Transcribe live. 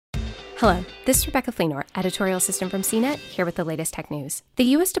Hello, this is Rebecca Fleenor, editorial assistant from CNET, here with the latest tech news. The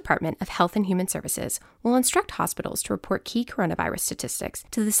U.S. Department of Health and Human Services will instruct hospitals to report key coronavirus statistics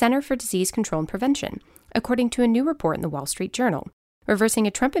to the Center for Disease Control and Prevention, according to a new report in the Wall Street Journal, reversing a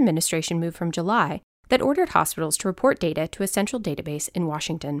Trump administration move from July that ordered hospitals to report data to a central database in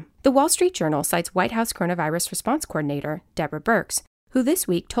Washington. The Wall Street Journal cites White House Coronavirus Response Coordinator Deborah Birx, who this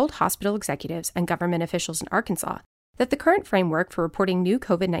week told hospital executives and government officials in Arkansas that the current framework for reporting new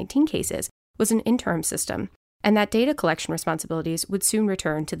COVID-19 cases was an interim system, and that data collection responsibilities would soon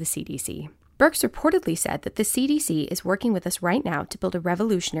return to the CDC. Birx reportedly said that the CDC is working with us right now to build a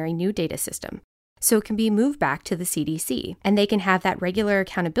revolutionary new data system, so it can be moved back to the CDC, and they can have that regular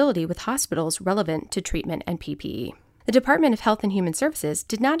accountability with hospitals relevant to treatment and PPE. The Department of Health and Human Services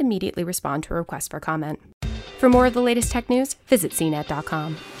did not immediately respond to a request for comment. For more of the latest tech news, visit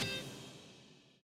cnet.com.